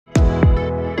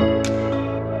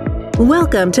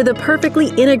Welcome to the Perfectly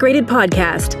Integrated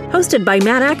Podcast, hosted by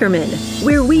Matt Ackerman,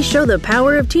 where we show the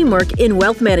power of teamwork in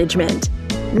wealth management.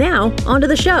 Now, on to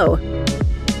the show.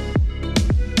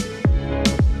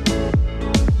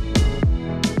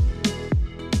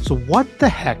 So what the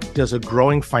heck does a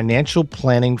growing financial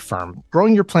planning firm,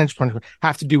 growing your financial planning firm,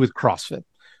 have to do with CrossFit?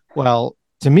 Well,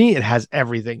 to me, it has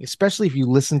everything, especially if you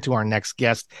listen to our next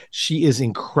guest. She is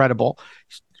incredible.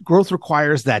 Growth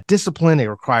requires that discipline. It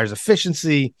requires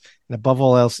efficiency. And above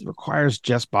all else, it requires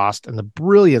Jess Bost and the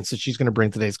brilliance that she's going to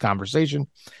bring to today's conversation.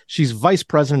 She's vice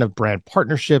president of brand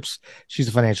partnerships. She's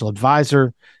a financial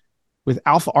advisor with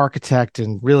Alpha Architect.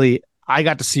 And really, I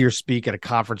got to see her speak at a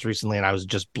conference recently, and I was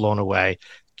just blown away.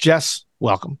 Jess,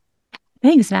 welcome.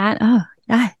 Thanks, Matt. Oh,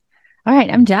 yeah. All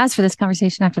right. I'm jazzed for this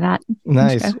conversation after that.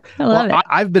 Nice. I love it.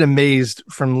 I've been amazed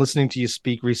from listening to you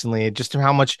speak recently, just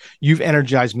how much you've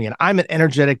energized me. And I'm an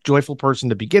energetic, joyful person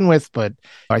to begin with, but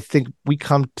I think we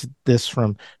come to this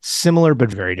from similar but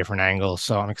very different angles.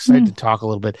 So I'm excited to talk a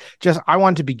little bit. Jess, I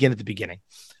want to begin at the beginning.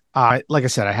 Like I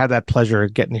said, I had that pleasure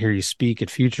of getting to hear you speak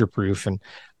at Future Proof. And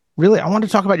really, I want to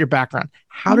talk about your background.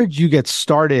 How did you get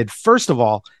started, first of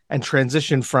all, and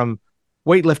transition from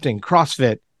weightlifting,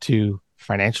 CrossFit to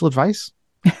financial advice?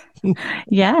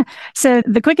 Yeah. So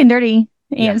the quick and dirty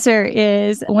answer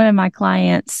is one of my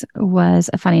clients was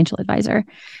a financial advisor.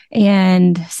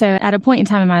 And so at a point in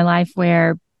time in my life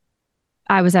where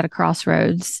I was at a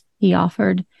crossroads, he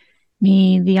offered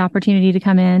me the opportunity to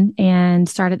come in and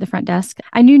start at the front desk.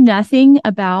 I knew nothing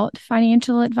about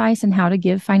financial advice and how to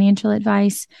give financial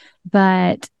advice,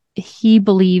 but he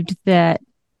believed that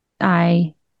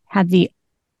I had the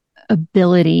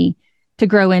ability to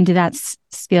grow into that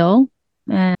skill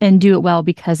and do it well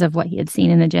because of what he had seen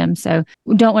in the gym. So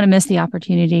we don't want to miss the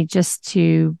opportunity just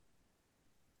to,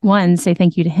 one, say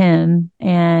thank you to him,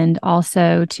 and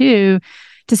also two,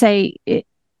 to say it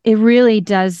really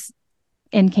does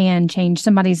and can change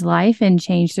somebody's life and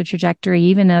change the trajectory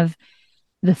even of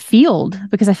the field,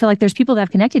 because I feel like there's people that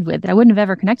I've connected with that I wouldn't have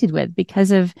ever connected with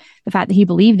because of the fact that he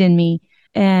believed in me,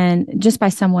 and just by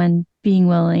someone being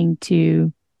willing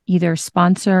to either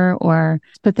sponsor or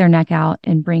put their neck out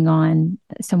and bring on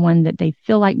someone that they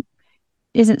feel like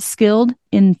isn't skilled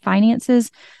in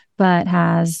finances, but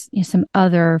has some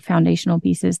other foundational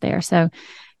pieces there. So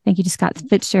thank you to Scott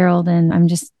Fitzgerald. And I'm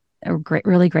just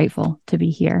really grateful to be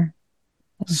here.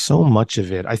 So much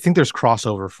of it, I think there's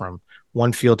crossover from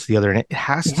one field to the other. And it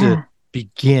has to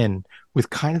begin with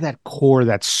kind of that core,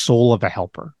 that soul of a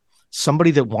helper,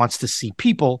 somebody that wants to see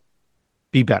people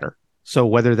be better. So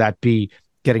whether that be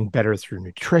getting better through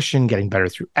nutrition, getting better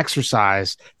through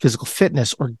exercise, physical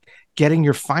fitness, or getting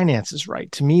your finances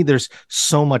right. To me, there's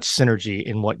so much synergy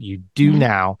in what you do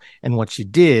now and what you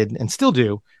did and still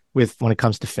do with when it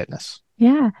comes to fitness.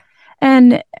 Yeah.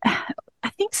 And I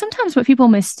think sometimes what people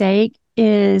mistake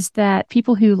is that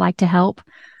people who like to help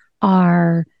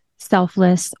are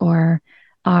selfless or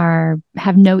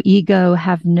have no ego,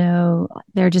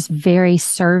 they're just very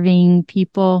serving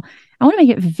people. I want to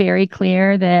make it very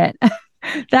clear that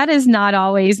that is not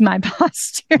always my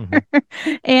posture,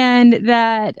 and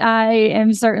that I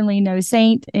am certainly no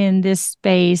saint in this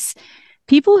space.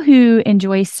 People who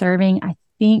enjoy serving, I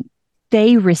think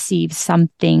they receive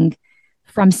something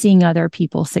from seeing other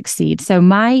people succeed. So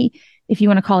if you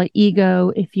want to call it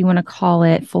ego, if you want to call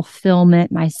it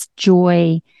fulfillment, my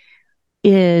joy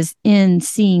is in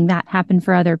seeing that happen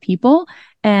for other people.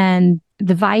 And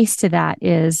the vice to that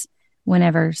is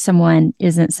whenever someone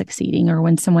isn't succeeding or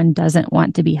when someone doesn't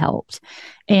want to be helped.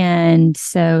 And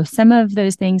so some of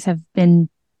those things have been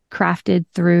crafted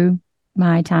through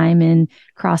my time in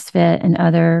CrossFit and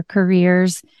other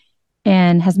careers,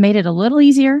 and has made it a little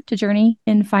easier to journey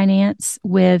in finance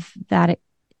with that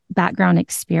background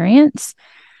experience.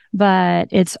 But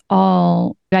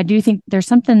I do think there's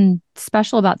something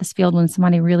special about this field when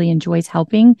somebody really enjoys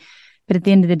helping. But at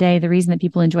the end of the day, the reason that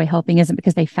people enjoy helping isn't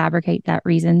because they fabricate that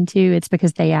reason too. It's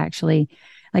because they actually,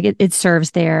 it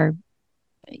serves either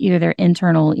their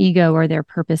internal ego or their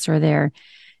purpose or their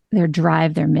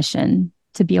drive, their mission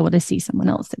to be able to see someone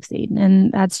else succeed.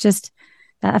 And that's just,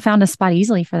 I found a spot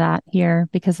easily for that here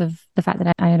because of the fact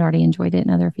that I had already enjoyed it in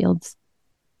other fields.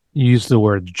 You use the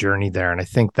word journey there, and I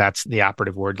think that's the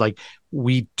operative word. Like,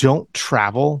 we don't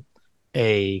travel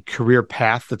a career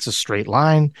path that's a straight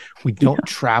line. We don't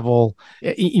travel,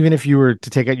 even if you were to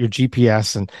take out your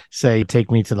GPS and say,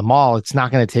 take me to the mall, it's not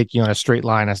going to take you on a straight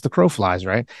line as the crow flies,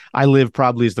 right? I live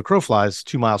probably as the crow flies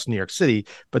 2 miles to New York City,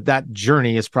 but that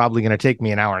journey is probably going to take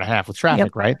me an hour and a half with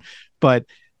traffic, right? But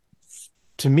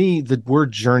to me, the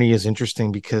word journey is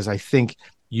interesting because I think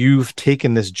you've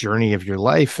taken this journey of your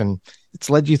life and it's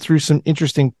led you through some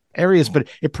interesting areas, but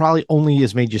it probably only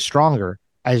has made you stronger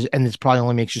and it's probably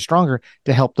only makes you stronger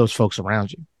to help those folks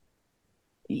around you.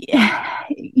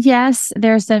 Yes,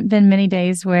 there's been many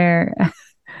days where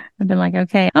I've been like,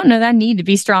 okay, I don't know that I need to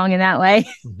be strong in that way.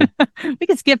 Mm-hmm. We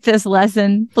could skip this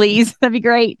lesson, please. That'd be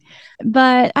great.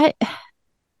 But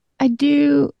I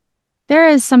do, there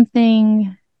is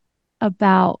something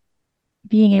about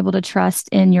being able to trust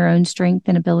in your own strength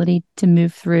and ability to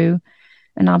move through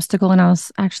an obstacle. And I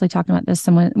was actually talking about this.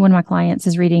 One of my clients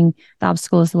is reading The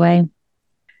Obstacle is the Way.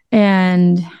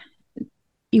 And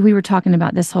we were talking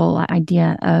about this whole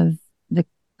idea of the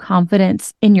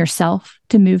confidence in yourself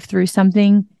to move through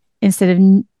something instead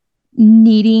of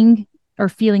needing or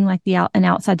feeling like an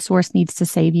outside source needs to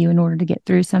save you in order to get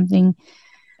through something.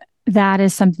 That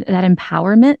is something, that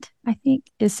empowerment, I think,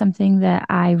 is something that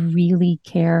I really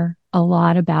care a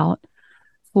lot about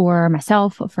for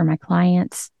myself, for my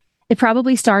clients. It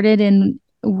probably started in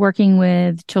working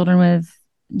with children with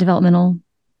developmental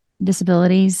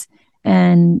disabilities.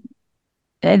 And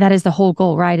that is the whole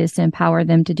goal, right? Is to empower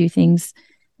them to do things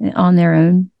on their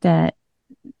own that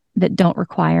don't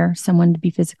require someone to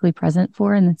be physically present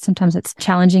for. And sometimes it's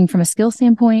challenging from a skill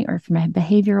standpoint or from a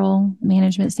behavioral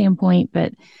management standpoint.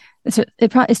 But so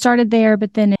it started there,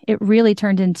 but then it really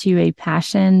turned into a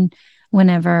passion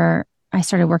whenever I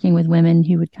started working with women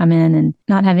who would come in and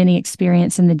not have any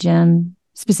experience in the gym,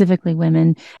 specifically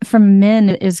women. From men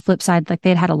is flip side, like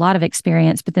they'd had a lot of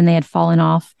experience, but then they had fallen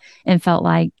off and felt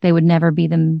like they would never be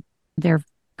their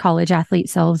college athlete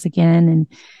selves again. And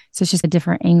so it's just a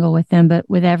different angle with them. But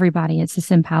with everybody, it's this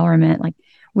empowerment, like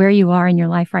where you are in your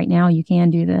life right now, you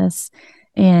can do this.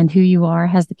 And who you are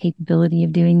has the capability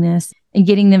of doing this, and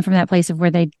getting them from that place of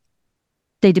where they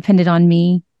depended on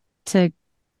me to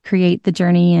create the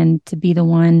journey and to be the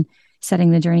one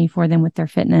setting the journey for them with their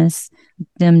fitness,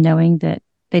 them knowing that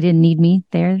they didn't need me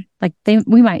there. Like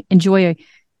we might enjoy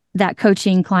that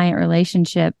coaching client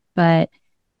relationship, but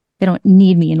they don't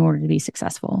need me in order to be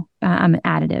successful. I'm an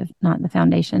additive, not the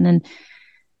foundation. And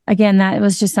again, that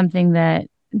was just something that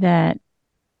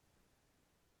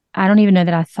I don't even know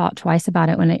that I thought twice about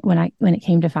it when it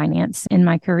came to finance in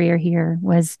my career here.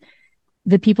 Was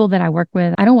the people that I work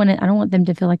with, I don't want them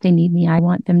to feel like they need me. I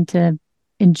want them to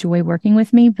enjoy working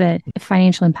with me, but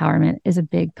financial empowerment is a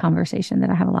big conversation that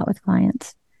I have a lot with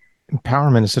clients.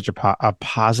 Empowerment is such a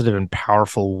positive and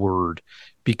powerful word,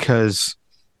 because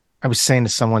I was saying to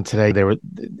someone today,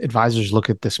 advisors look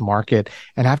at this market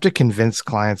and have to convince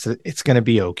clients that it's going to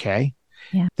be okay.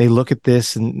 Yeah. They look at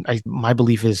this, and my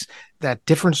belief is that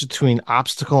difference between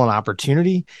obstacle and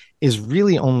opportunity is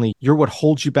really only what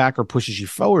holds you back or pushes you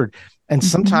forward. And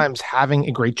sometimes having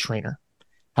a great trainer,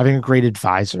 having a great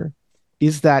advisor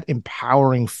is that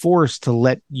empowering force to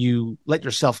let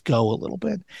yourself go a little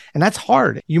bit. And that's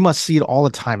hard. You must see it all the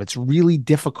time. It's really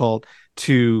difficult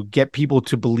to get people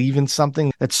to believe in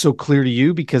something that's so clear to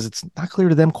you because it's not clear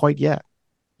to them quite yet.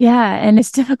 Yeah. And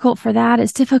it's difficult for that.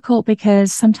 It's difficult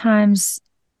because sometimes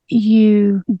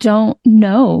you don't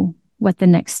know what the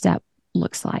next step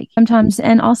looks like. Sometimes,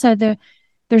 and also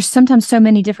there's sometimes so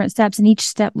many different steps, and each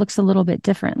step looks a little bit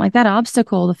different. Like that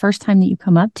obstacle, the first time that you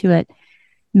come up to it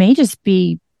may just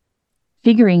be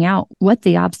figuring out what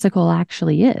the obstacle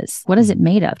actually is. What is it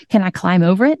made of? Can I climb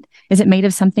over it? Is it made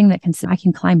of something that I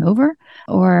can climb over?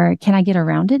 Or can I get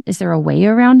around it? Is there a way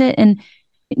around it? And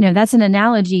that's an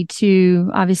analogy to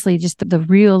obviously just the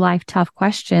real life tough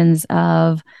questions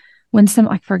of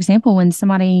for example, when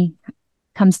somebody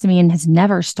comes to me and has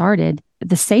never started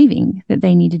the saving that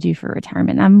they need to do for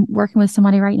retirement. I'm working with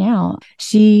somebody right now.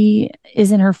 She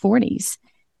is in her 40s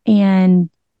and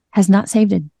has not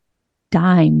saved a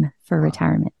dime for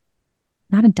retirement.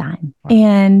 Not a dime. Wow.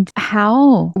 And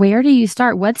where do you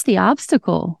start? What's the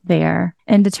obstacle there?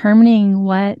 And determining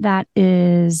what that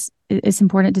is, it's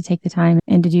important to take the time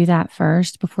and to do that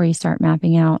first before you start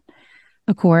mapping out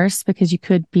a course, because you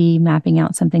could be mapping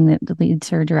out something that leads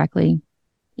her directly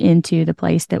into the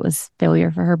place that was failure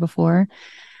for her before.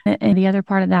 And the other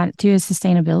part of that too is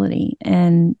sustainability.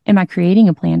 And am I creating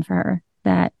a plan for her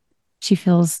that she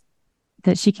feels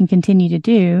that she can continue to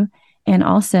do? And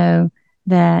also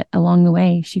that along the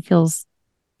way, she feels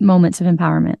moments of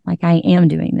empowerment. Like, I am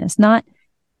doing this, not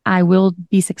I will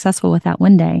be successful with that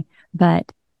one day,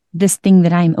 but this thing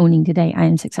that I'm owning today, I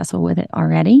am successful with it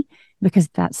already, because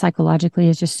that psychologically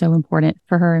is just so important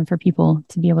for her and for people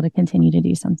to be able to continue to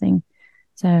do something.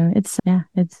 So it's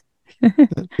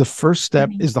the first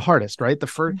step is the hardest, right?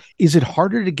 Is it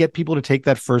harder to get people to take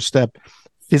that first step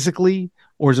physically,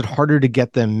 or is it harder to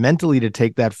get them mentally to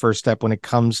take that first step when it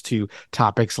comes to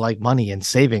topics like money and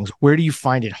savings? Where do you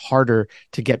find it harder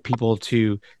to get people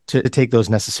to take those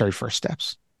necessary first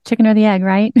steps? chicken or the egg,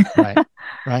 right? Right.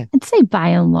 Right. I'd say by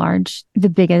and large, the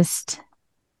biggest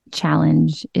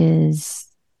challenge is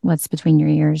what's between your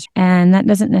ears. And that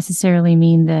doesn't necessarily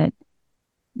mean that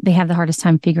they have the hardest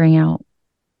time figuring out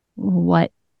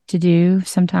what to do.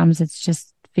 Sometimes it's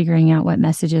just figuring out what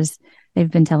messages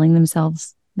they've been telling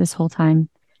themselves this whole time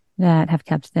that have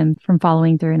kept them from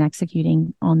following through and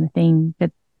executing on the thing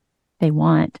that they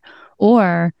want.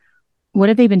 Or what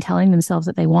have they been telling themselves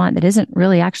that they want that isn't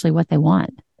really actually what they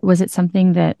want? Was it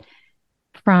something that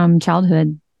from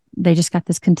childhood, they just got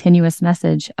this continuous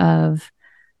message of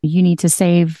you need to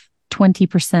save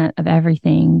 20% of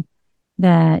everything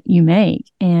that you make.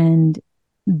 And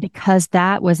because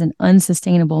that was an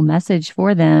unsustainable message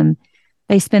for them,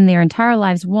 they spend their entire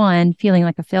lives, one, feeling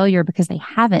like a failure because they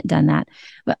haven't done that,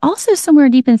 but also somewhere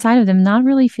deep inside of them, not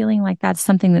really feeling like that's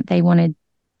something that they wanted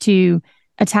to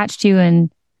attach to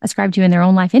and ascribe to in their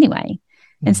own life anyway.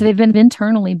 Mm-hmm. And so they've been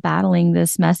internally battling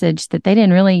this message that they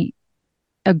didn't really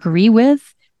agree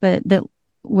with, but that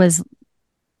was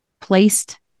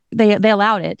placed. They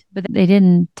allowed it, but they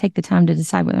didn't take the time to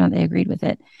decide whether or not they agreed with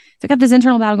it. So got this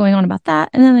internal battle going on about that.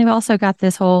 And then they've also got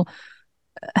this whole,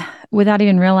 without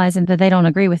even realizing that they don't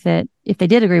agree with it. If they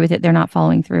did agree with it, they're not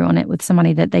following through on it with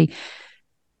somebody that they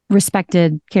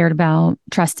respected, cared about,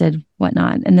 trusted,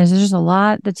 whatnot. And there's just a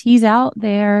lot to tease out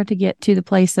there to get to the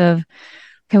place of,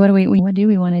 okay, what do we want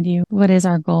to do? What is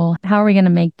our goal? How are we going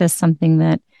to make this something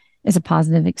that is a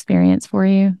positive experience for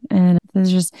you? And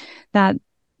there's just that.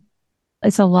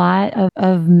 It's a lot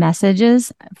of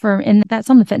messages and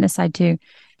that's on the fitness side too.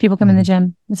 People come in the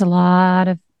gym. There's a lot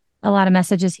of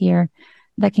messages here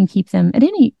that can keep them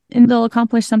and they'll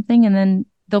accomplish something. And then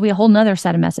there'll be a whole nother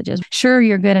set of messages. Sure,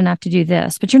 you're good enough to do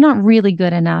this, but you're not really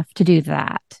good enough to do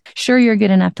that. Sure, you're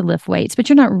good enough to lift weights, but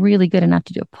you're not really good enough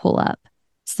to do a pull up.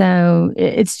 So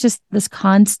it's just this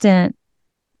constant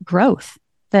growth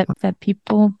that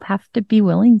people have to be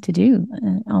willing to do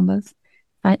on both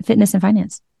fitness and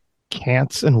finance.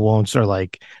 Can'ts and won'ts are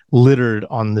like littered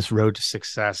on this road to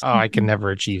success. Oh, I can never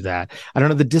achieve that. I don't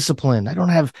have the discipline. I don't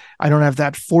have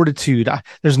that fortitude.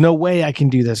 There's no way I can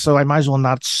do this. So I might as well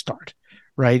not start.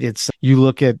 Right. You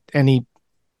look at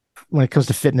when it comes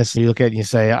to fitness, you look at it and you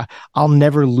say, I'll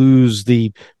never lose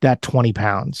that 20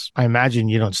 pounds. I imagine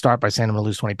you don't start by saying I'm going to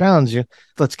lose 20 pounds.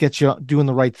 Let's get you doing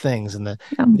the right things. And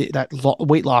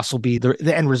weight loss will be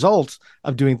the end result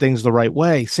of doing things the right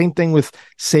way. Same thing with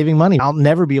saving money. I'll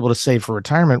never be able to save for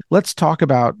retirement. Let's talk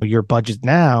about your budget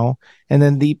now. And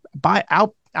then the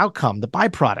outcome, the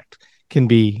byproduct can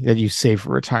be that you save for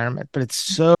retirement. But it's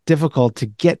so difficult to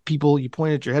get people, you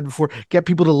pointed at your head before, get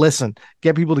people to listen,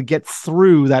 get people to get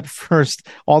through that first,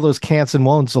 all those can'ts and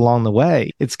won'ts along the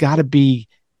way. It's got to be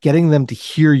getting them to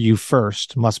hear you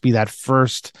first, must be that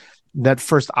first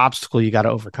obstacle you got to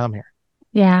overcome here.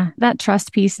 Yeah, that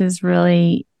trust piece is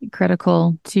really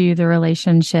critical to the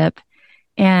relationship.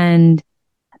 And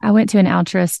I went to an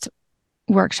Altruist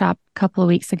workshop a couple of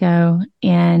weeks ago,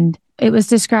 and it was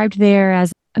described there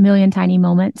as a million tiny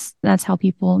moments. That's how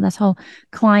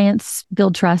clients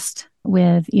build trust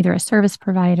with either a service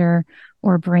provider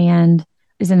or a brand,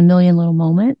 is in a million little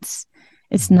moments.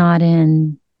 It's not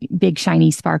in big,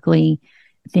 shiny, sparkly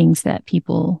things that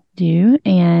people do.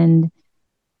 And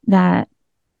that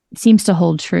seems to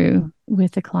hold true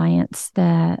with the clients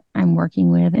that I'm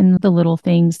working with, and the little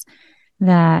things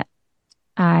that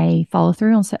I follow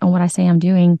through on what I say I'm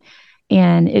doing.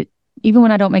 And even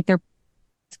when I don't make their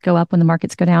go up, when the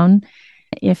markets go down,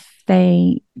 if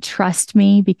they trust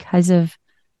me because of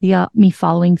me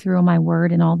following through on my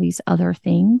word and all these other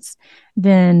things,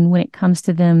 then when it comes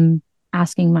to them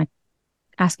asking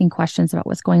questions about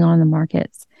what's going on in the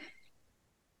markets,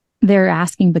 they're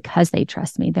asking because they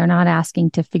trust me. They're not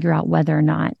asking to figure out whether or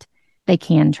not they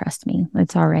can trust me.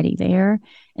 It's already there.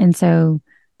 And so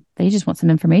they just want some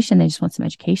information. They just want some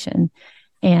education.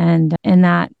 And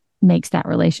that makes that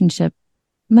relationship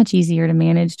much easier to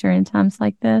manage during times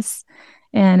like this.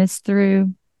 And it's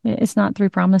not through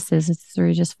promises. It's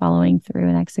through just following through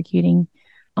and executing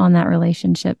on that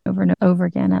relationship over and over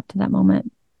again up to that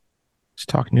moment. I was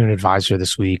talking to an advisor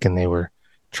this week, and they were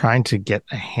trying to get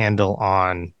a handle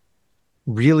on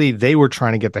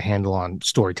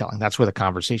storytelling. That's where the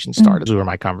conversation started. That's where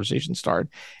my conversation started.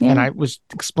 Yeah. And I was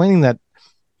explaining that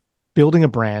building a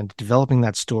brand, developing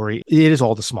that story, it is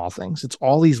all the small things. It's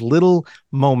all these little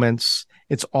moments.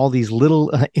 It's all these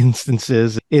little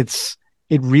instances. It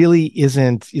really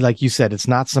isn't, like you said, it's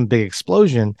not some big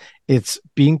explosion. It's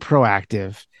being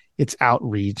proactive. It's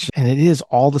outreach. And it is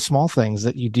all the small things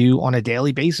that you do on a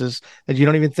daily basis that you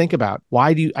don't even think about.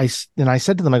 I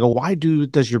said to them, I go,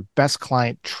 does your best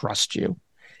client trust you?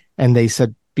 And they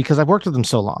said, because I've worked with them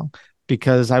so long.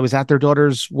 because I was at their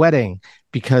daughter's wedding,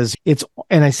 because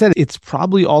and I said, it's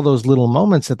probably all those little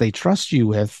moments that they trust you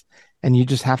with. And you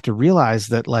just have to realize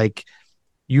that, like,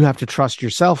 you have to trust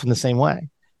yourself in the same way.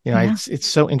 Yeah. It's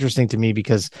so interesting to me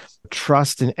because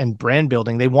trust and brand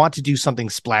building, they want to do something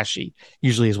splashy,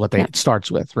 usually is what it starts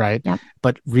with, right? Yep.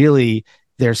 But really,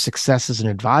 their success as an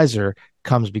advisor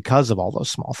comes because of all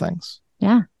those small things.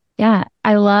 Yeah. Yeah.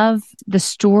 I love the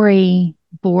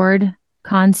storyboard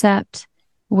concept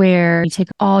where you take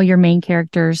all your main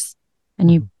characters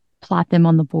and you plot them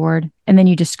on the board, and then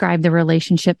you describe the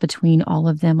relationship between all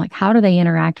of them. Like, how do they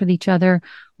interact with each other?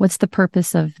 What's the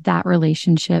purpose of that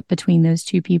relationship between those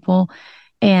two people?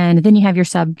 And then you have your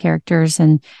sub characters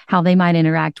and how they might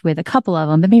interact with a couple of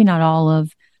them, but maybe not all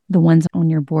of the ones on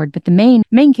your board. But the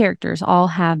main characters all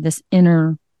have this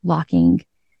interlocking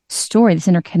story, this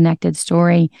interconnected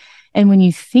story. And when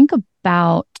you think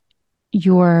about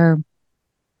your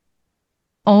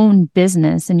own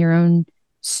business and your own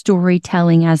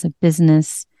storytelling as a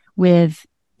business with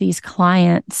these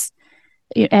clients,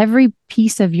 every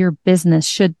piece of your business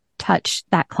should touch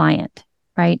that client,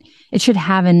 right? It should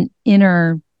have an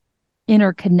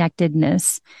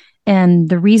interconnectedness. And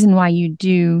the reason why you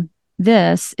do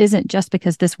this isn't just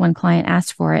because this one client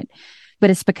asked for it, but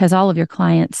it's because all of your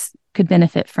clients could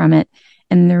benefit from it.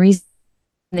 And the reason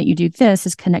that you do this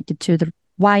is connected to the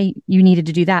why you needed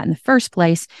to do that in the first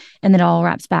place. And then it all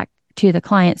wraps back to the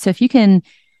client. So if you can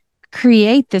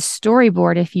create this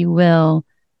storyboard, if you will,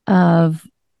 of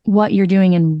what you're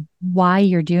doing and why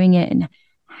you're doing it and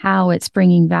how it's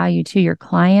bringing value to your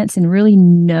clients, and really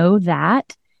know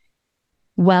that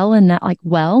well, and not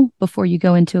before you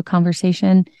go into a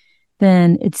conversation,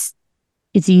 then it's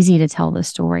easy to tell the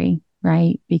story,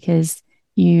 right? Because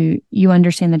you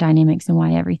understand the dynamics and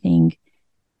why everything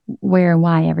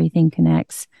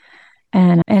connects.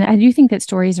 And I do think that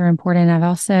stories are important. I've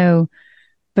also,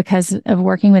 because of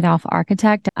working with Alpha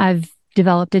Architect, I've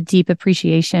developed a deep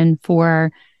appreciation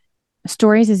for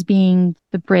stories as being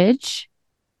the bridge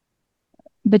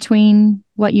between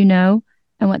what you know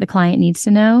and what the client needs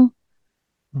to know,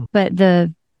 but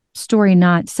the story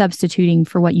not substituting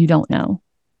for what you don't know.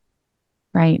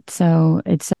 Right. So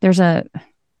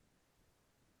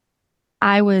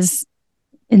I was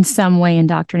in some way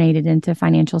indoctrinated into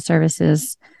financial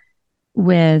services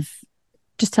with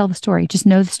just tell the story, just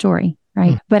know the story.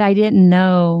 Right. But I didn't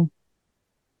know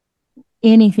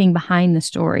anything behind the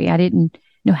story. I didn't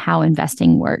know how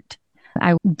investing worked.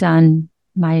 I've done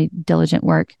my diligent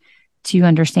work to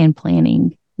understand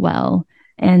planning well.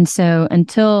 And so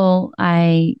until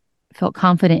I felt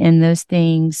confident in those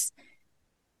things,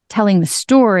 telling the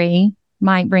story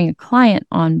might bring a client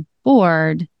on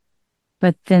board,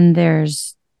 but then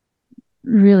there's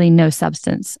really no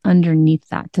substance underneath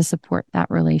that to support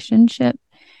that relationship.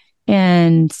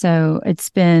 And so I've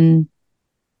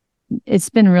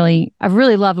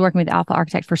really loved working with Alpha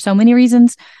Architect for so many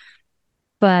reasons,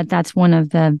 but that's one of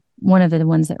the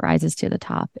ones that rises to the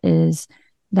top is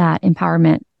that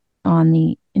empowerment on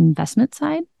the investment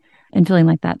side, and feeling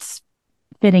like that's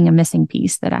fitting a missing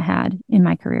piece that I had in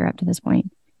my career up to this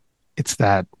point. It's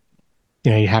that,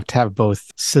 you have to have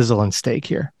both sizzle and steak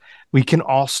here. We can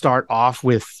all start off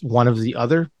with one of the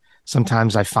other.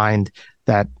 Sometimes I find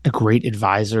that a great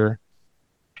advisor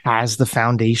has the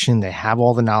foundation, they have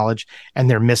all the knowledge, and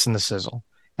they're missing the sizzle.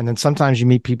 And then sometimes you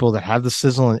meet people that have the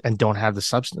sizzle and don't have the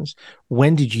substance.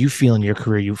 When did you feel in your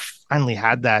career you finally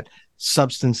had that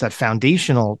substance, that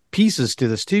foundational pieces to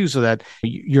this too, so that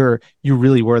you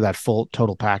really were that full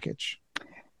total package?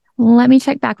 Let me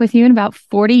check back with you in about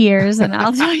 40 years and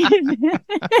I'll tell you.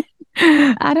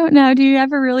 I don't know. Do you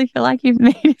ever really feel like you've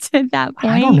made it to that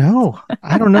point?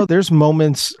 I don't know. There's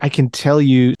moments, I can tell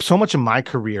you, so much of my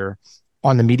career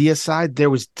on the media side,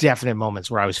 there was definite moments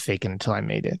where I was faking until I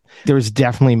made it. There was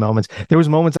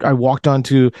moments I walked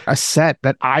onto a set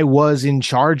that I was in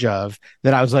charge of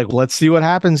that I was like, let's see what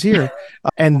happens here.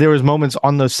 And there was moments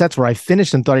on those sets where I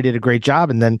finished and thought I did a great job,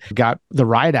 and then got the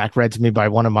riot act read to me by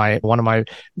one of my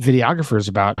videographers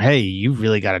about, hey, you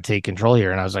really got to take control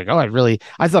here. And I was like,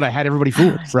 I thought I had everybody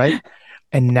fooled, right?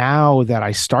 And now that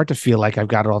I start to feel like I've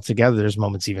got it all together, there's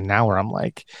moments even now where I'm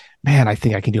like, man, I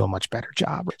think I can do a much better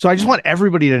job. So I just want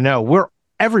everybody to know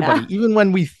even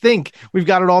when we think we've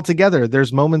got it all together,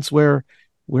 there's moments where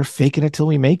we're faking it till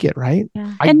we make it, right?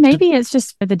 Yeah. And maybe it's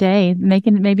just for the day,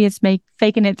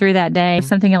 faking it through that day.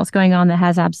 Something else going on that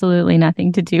has absolutely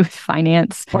nothing to do with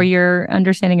finance or your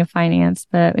understanding of finance.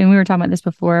 But we were talking about this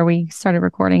before we started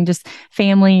recording, just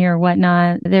family or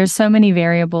whatnot. There's so many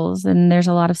variables and there's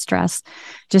a lot of stress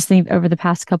just over the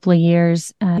past couple of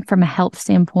years from a health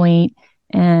standpoint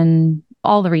and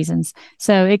all the reasons.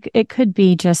 So it could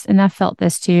be just, and I felt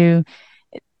this too.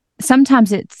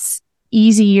 Sometimes it's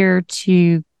easier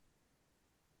to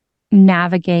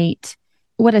navigate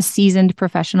what a seasoned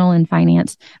professional in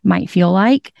finance might feel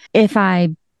like if I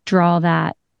draw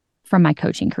that from my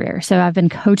coaching career. So I've been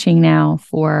coaching now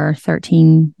for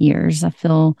 13 years. I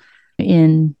feel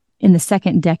in the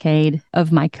second decade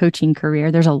of my coaching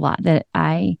career, there's a lot that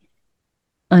I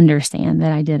understand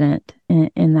that I didn't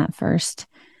in that first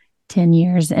 10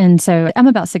 years. And so I'm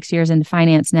about 6 years into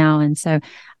finance now. And so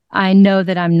I know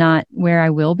that I'm not where I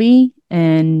will be.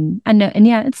 And I know, and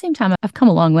yeah, at the same time, I've come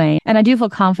a long way. And I do feel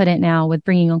confident now with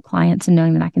bringing on clients and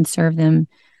knowing that I can serve them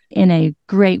in a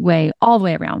great way, all the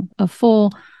way around, a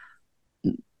full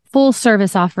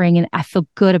service offering. And I feel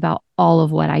good about all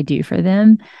of what I do for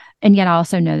them. And yet I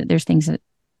also know that there's things that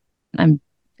I'm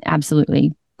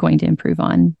absolutely going to improve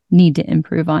on, need to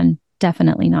improve on,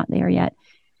 definitely not there yet.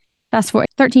 Fast forward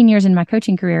 13 years in my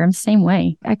coaching career, I'm the same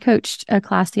way. I coached a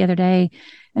class the other day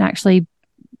and actually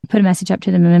put a message up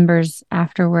to the members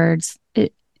afterwards.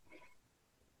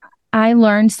 I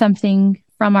learned something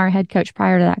from our head coach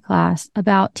prior to that class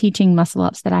about teaching muscle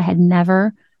ups that I had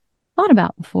never thought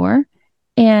about before.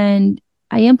 And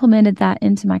I implemented that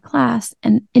into my class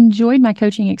and enjoyed my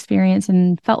coaching experience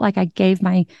and felt like I gave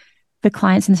the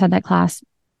clients inside that class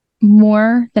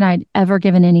more than I'd ever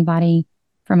given anybody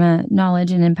from a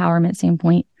knowledge and empowerment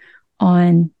standpoint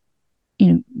on,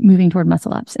 moving toward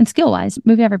muscle ups and skill wise,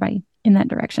 moving everybody in that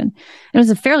direction. It was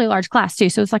a fairly large class too.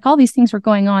 So it's like all these things were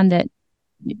going on that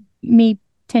me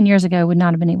 10 years ago would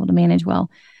not have been able to manage well.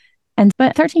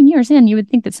 But 13 years in, you would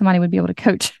think that somebody would be able to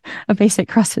coach a basic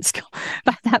CrossFit skill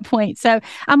by that point. So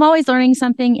I'm always learning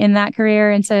something in that career.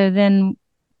 And so then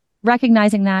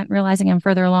recognizing that, realizing I'm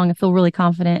further along, I feel really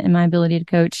confident in my ability to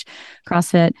coach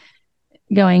CrossFit,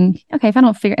 going, okay, if I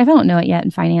don't know it yet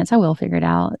in finance, I will figure it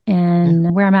out.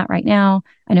 And where I'm at right now,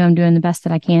 I know I'm doing the best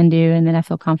that I can do. And then I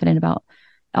feel confident about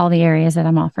all the areas that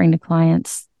I'm offering to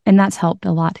clients. And that's helped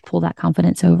a lot to pull that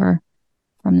confidence over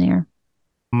from there.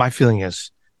 My feeling is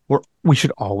we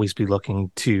should always be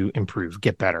looking to improve,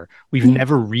 get better. We've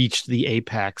never reached the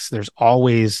apex. There's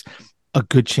always a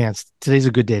good chance today's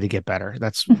a good day to get better.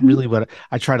 That's really what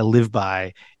I try to live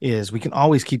by, is we can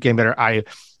always keep getting better.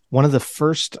 One of the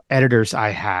first editors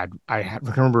I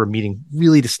remember a meeting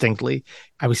really distinctly.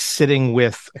 I was sitting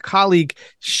with a colleague.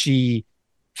 She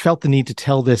felt the need to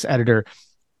tell this editor,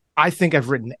 I think I've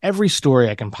written every story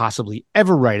I can possibly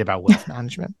ever write about wealth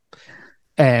management.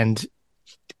 And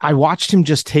I watched him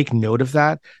just take note of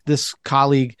that. This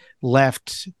colleague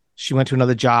left. She went to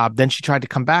another job. Then she tried to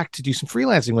come back to do some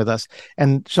freelancing with us.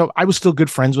 And so I was still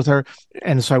good friends with her.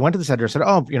 And so I went to this editor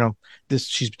and said,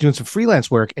 she's doing some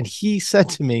freelance work. And he said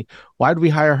to me, why did we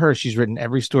hire her? She's written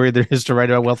every story there is to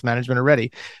write about wealth management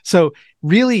already. So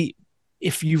really,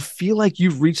 if you feel like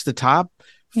you've reached the top,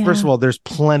 first of all, there's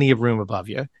plenty of room above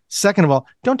you. Second of all,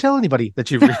 don't tell anybody that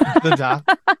you've reached the top.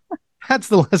 That's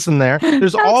the lesson there.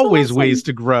 There's always ways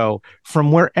to grow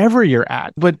from wherever you're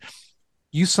at. But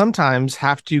you sometimes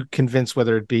have to convince,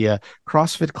 whether it be a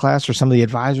CrossFit class or some of the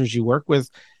advisors you work with,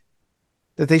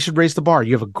 that they should raise the bar.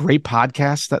 You have a great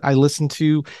podcast that I listen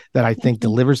to that I think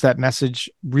delivers that message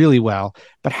really well.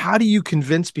 But how do you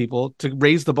convince people to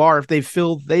raise the bar if they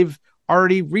feel they've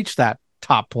already reached that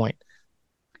top point?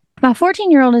 My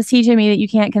 14-year-old is teaching me that you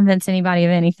can't convince anybody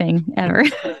of anything ever.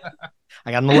 I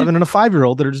got an 11 and a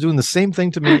 5-year-old that are just doing the same thing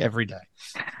to me every day.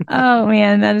 Oh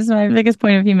man, that is my biggest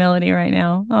point of humility right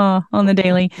now. Oh, on the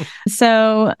daily.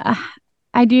 So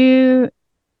I do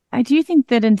think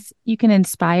that you can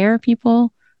inspire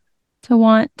people to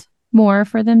want more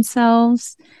for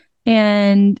themselves.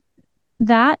 And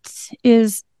that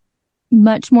is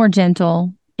much more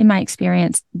gentle in my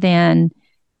experience than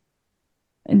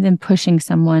pushing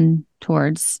someone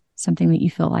towards something that you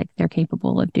feel like they're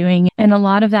capable of doing. And a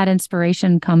lot of that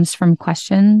inspiration comes from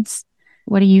questions.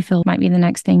 What do you feel might be the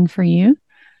next thing for you?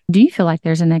 Do you feel like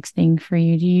there's a next thing for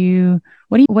you?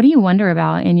 What do you wonder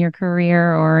about in your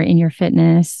career or in your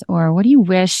fitness? Or what do you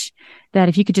wish that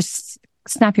if you could just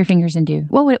snap your fingers and do?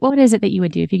 What is it that you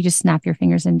would do if you could just snap your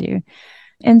fingers and do?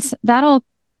 And that'll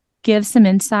give some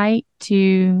insight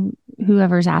to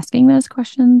whoever's asking those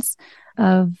questions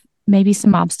of maybe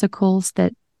some obstacles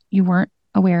that you weren't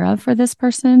aware of for this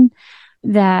person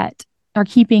that are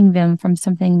keeping them from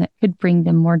something that could bring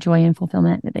them more joy and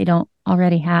fulfillment that they don't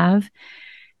already have.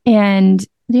 And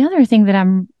the other thing that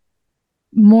I'm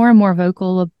more and more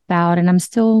vocal about, and I'm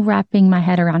still wrapping my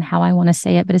head around how I want to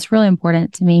say it, but it's really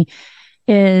important to me,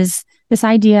 is this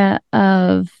idea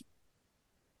of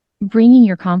bringing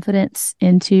your confidence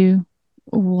into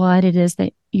what it is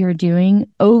that you're doing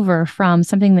over from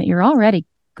something that you're already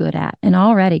good at and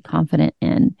already confident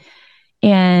in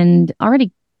and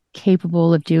already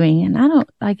capable of doing. And I don't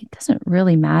like, it doesn't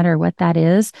really matter what that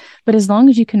is, but as long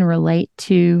as you can relate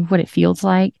to what it feels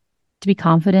like to be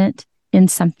confident in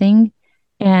something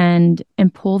and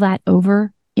pull that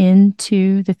over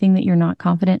into the thing that you're not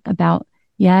confident about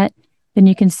yet, then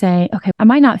you can say, okay, I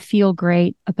might not feel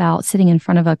great about sitting in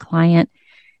front of a client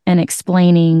and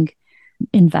explaining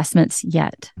investments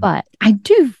yet, but I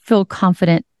do feel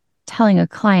confident telling a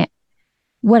client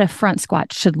what a front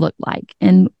squat should look like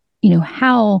and,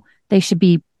 how they should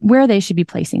be, where they should be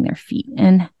placing their feet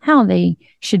and how they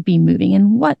should be moving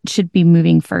and what should be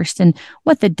moving first and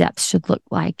what the depth should look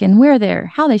like and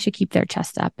how they should keep their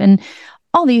chest up and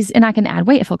all these. And I can add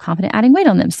weight. I feel confident adding weight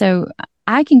on them. So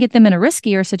I can get them in a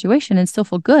riskier situation and still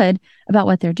feel good about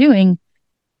what they're doing.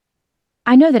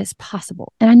 I know that it's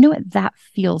possible and I know what that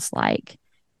feels like.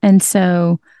 And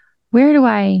so what do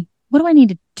I need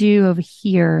to do over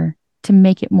here to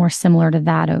make it more similar to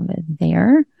that over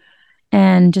there?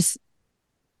 And just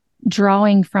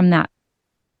drawing from that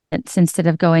instead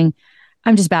of going,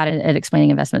 I'm just bad at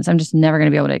explaining investments. I'm just never going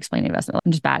to be able to explain investment.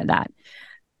 I'm just bad at that.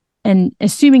 And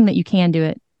assuming that you can do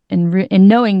it and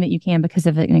knowing that you can because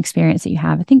of an experience that you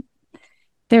have. I think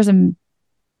there's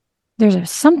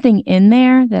something in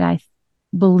there that I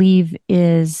believe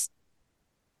is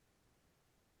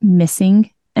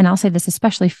missing. And I'll say this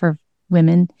especially for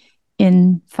women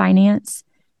in finance,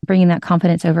 bringing that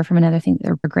confidence over from another thing that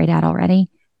they're great at already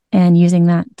and using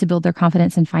that to build their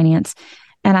confidence in finance.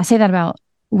 And I say that about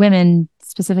women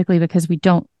specifically because we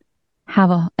don't have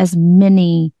as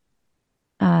many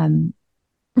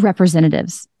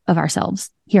representatives of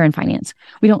ourselves here in finance.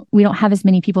 We don't have as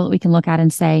many people that we can look at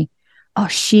and say, oh,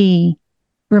 she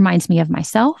reminds me of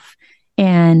myself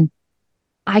and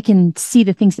I can see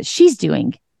the things that she's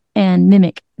doing and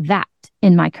mimic that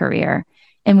in my career.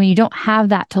 And when you don't have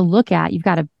that to look at, you've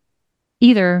got to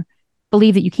either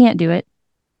believe that you can't do it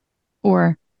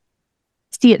or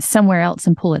see it somewhere else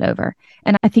and pull it over.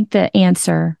 And I think the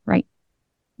answer right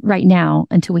now,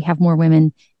 until we have more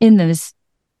women in those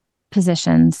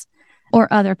positions or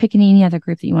picking any other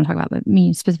group that you want to talk about, but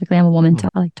me specifically, I'm a woman, so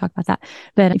I like to talk about that.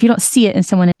 But if you don't see it in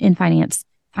someone in finance,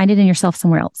 find it in yourself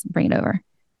somewhere else, bring it over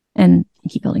and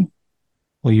keep building.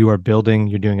 Well, you are building,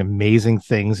 you're doing amazing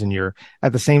things, and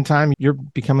at the same time, you're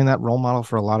becoming that role model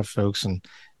for a lot of folks. And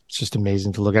it's just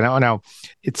amazing to look at. Now,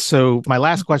 my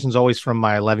last question is always from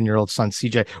my 11-year-old son,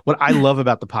 CJ. What I love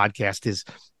about the podcast is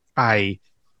I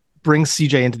bring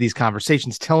CJ into these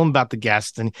conversations, tell him about the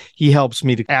guests, and he helps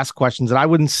me to ask questions that I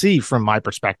wouldn't see from my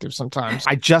perspective sometimes.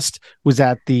 I just was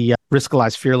at the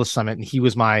Riskalyze Fearless Summit, and he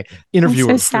was my interviewer.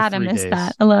 I'm so sad I missed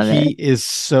that. I love it. He is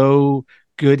so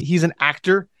good. He's an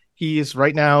actor. He is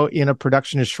right now in a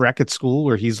production of Shrek at school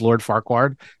where he's Lord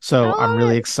Farquaad. So I'm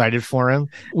really excited for him.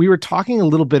 We were talking a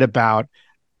little bit about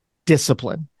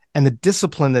discipline and the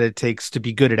discipline that it takes to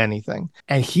be good at anything.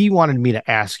 And he wanted me to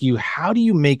ask you, how do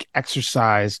you make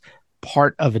exercise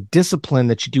part of a discipline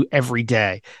that you do every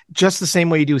day, just the same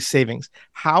way you do savings?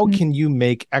 How can you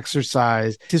make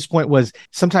exercise? His point was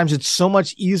sometimes it's so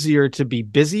much easier to be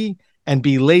busy and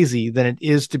be lazy than it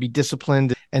is to be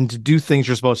disciplined and to do things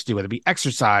you're supposed to do, whether it be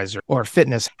exercise or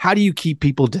fitness. How do you keep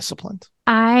people disciplined?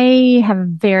 I have a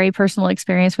very personal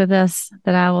experience with this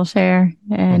that I will share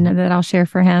and that I'll share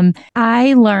for him.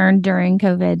 I learned during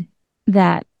COVID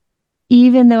that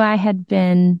even though I had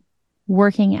been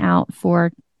working out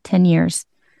for 10 years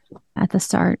at the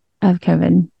start of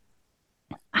COVID,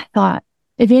 I thought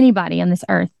if anybody on this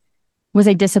earth was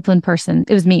a disciplined person,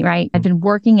 it was me, right? I'd been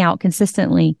working out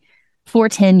consistently for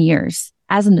 10 years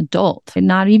as an adult and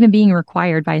not even being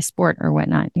required by a sport or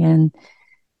whatnot. And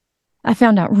I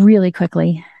found out really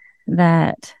quickly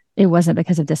that it wasn't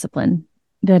because of discipline,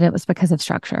 that it was because of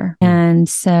structure. And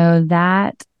so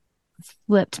that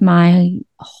flipped my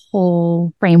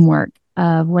whole framework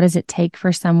of what does it take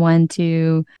for someone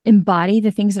to embody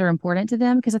the things that are important to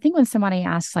them. Because I think when somebody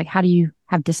asks, like, how do you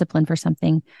have discipline for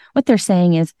something? What they're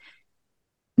saying is,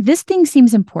 this thing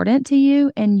seems important to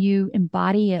you and you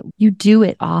embody it. You do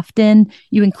it often.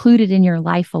 You include it in your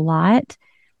life a lot.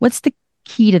 What's the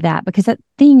key to that? Because that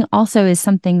thing also is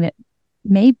something that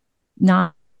may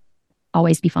not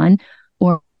always be fun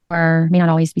or may not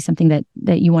always be something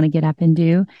that you want to get up and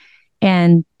do.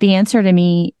 And the answer to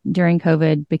me during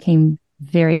COVID became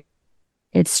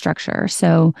it's structure.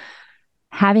 So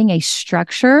having a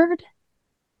structured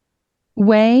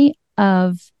way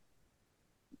of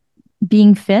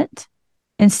being fit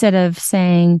instead of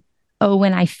saying, oh,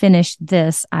 when I finish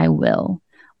this, I will.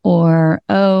 Or,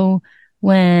 oh,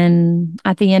 when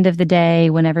at the end of the day,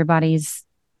 when everybody's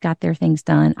got their things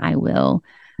done, I will.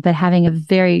 but having a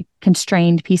very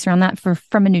constrained piece around that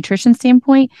from a nutrition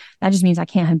standpoint, that just means I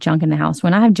can't have junk in the house.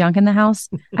 When I have junk in the house,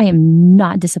 I am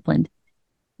not disciplined.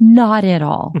 Not at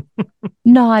all.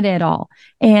 Not at all.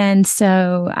 And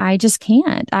so I just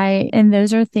can't. And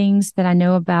those are things that I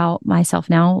know about myself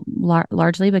now,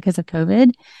 largely because of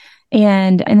COVID.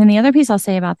 And then the other piece I'll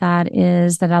say about that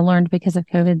is that I learned because of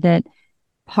COVID that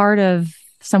part of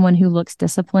someone who looks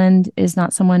disciplined is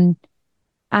not someone.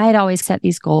 I had always set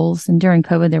these goals, and during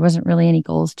COVID, there wasn't really any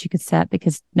goals that you could set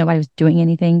because nobody was doing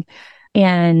anything.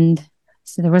 And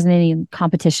so there wasn't any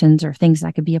competitions or things that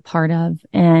I could be a part of.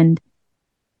 And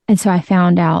so I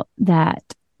found out that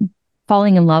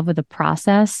falling in love with the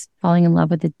process, falling in love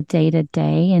with the day to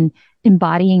day and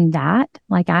embodying that,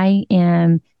 like I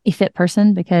am a fit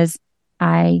person because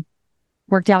I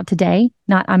worked out today,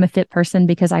 not I'm a fit person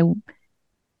because I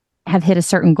have hit a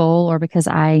certain goal or because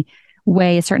I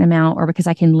weigh a certain amount or because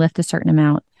I can lift a certain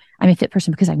amount. I'm a fit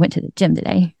person because I went to the gym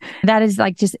today. That is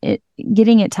like just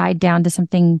getting it tied down to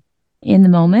something in the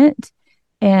moment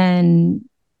and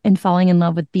falling in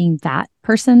love with being that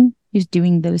person who's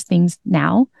doing those things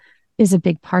now is a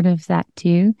big part of that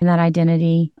too. And that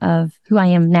identity of who I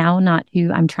am now, not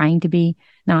who I'm trying to be,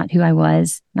 not who I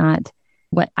was, not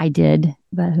what I did,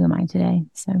 but who am I today?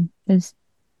 So those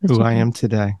who I am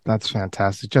today. That's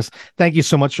fantastic. Just thank you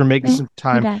so much for making some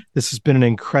time. This has been an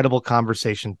incredible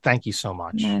conversation. Thank you so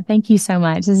much. Thank you so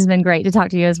much. This has been great to talk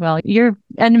to you as well. You're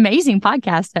an amazing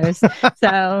podcast host.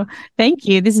 So thank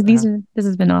you. This has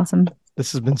been awesome.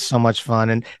 This has been so much fun.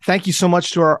 And thank you so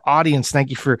much to our audience. Thank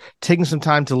you for taking some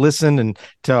time to listen and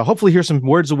to hopefully hear some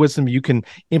words of wisdom you can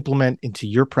implement into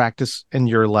your practice and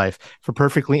your life. For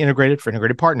Perfectly Integrated, for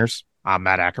Integrated Partners, I'm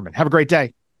Matt Ackerman. Have a great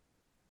day.